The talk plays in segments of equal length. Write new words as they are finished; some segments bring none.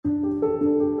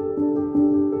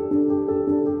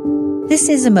This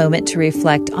is a moment to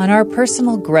reflect on our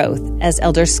personal growth as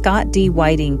Elder Scott D.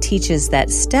 Whiting teaches that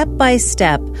step by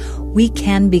step we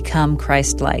can become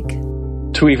Christ-like.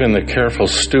 To even the careful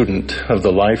student of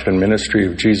the life and ministry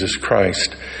of Jesus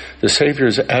Christ, the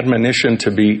Savior's admonition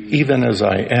to be even as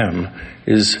I am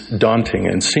is daunting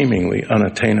and seemingly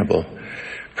unattainable.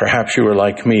 Perhaps you are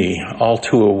like me, all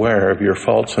too aware of your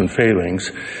faults and failings,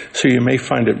 so you may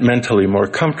find it mentally more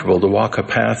comfortable to walk a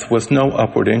path with no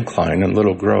upward incline and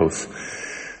little growth.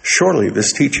 Surely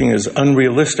this teaching is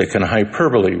unrealistic and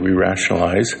hyperbole, we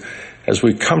rationalize, as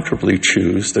we comfortably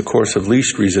choose the course of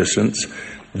least resistance,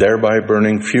 thereby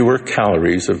burning fewer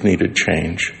calories of needed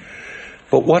change.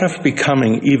 But what if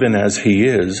becoming even as He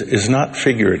is not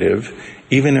figurative,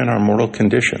 even in our mortal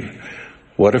condition?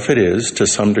 What if it is, to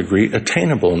some degree,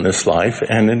 attainable in this life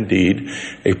and indeed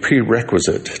a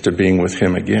prerequisite to being with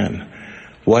Him again?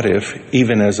 What if,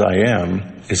 even as I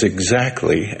am, is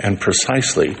exactly and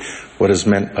precisely what is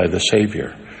meant by the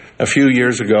Savior? A few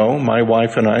years ago, my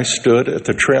wife and I stood at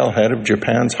the trailhead of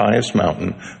Japan's highest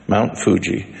mountain, Mount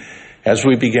Fuji. As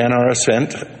we began our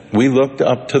ascent, we looked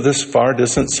up to this far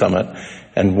distant summit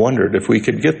and wondered if we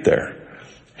could get there.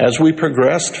 As we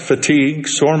progressed, fatigue,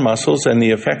 sore muscles, and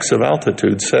the effects of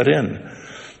altitude set in.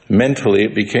 Mentally,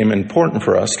 it became important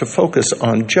for us to focus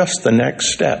on just the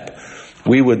next step.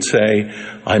 We would say,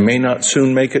 I may not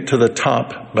soon make it to the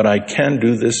top, but I can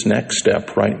do this next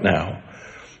step right now.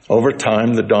 Over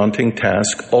time, the daunting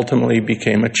task ultimately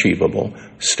became achievable,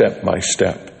 step by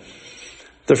step.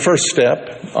 The first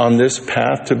step on this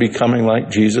path to becoming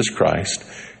like Jesus Christ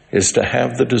is to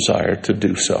have the desire to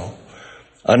do so.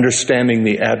 Understanding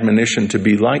the admonition to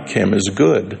be like Him is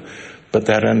good, but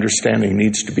that understanding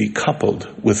needs to be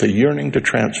coupled with a yearning to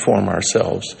transform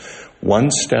ourselves, one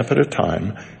step at a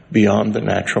time, beyond the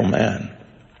natural man.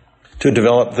 To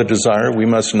develop the desire, we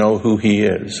must know who He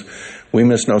is. We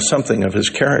must know something of His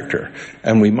character,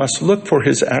 and we must look for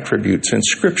His attributes in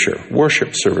Scripture,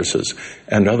 worship services,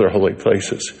 and other holy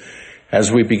places.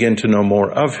 As we begin to know more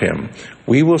of Him,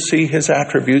 we will see His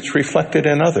attributes reflected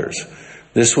in others.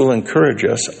 This will encourage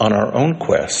us on our own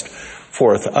quest,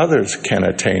 for if others can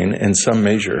attain in some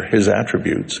measure His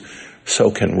attributes,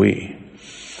 so can we.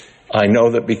 I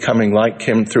know that becoming like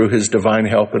Him through His divine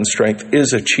help and strength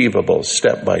is achievable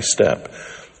step by step.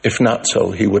 If not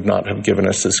so, He would not have given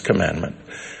us His commandment.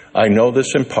 I know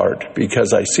this in part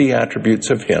because I see attributes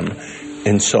of Him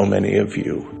in so many of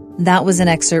you. That was an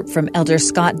excerpt from Elder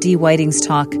Scott D. Whiting's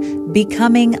talk,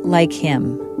 Becoming Like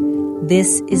Him.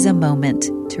 This is a moment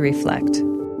to reflect.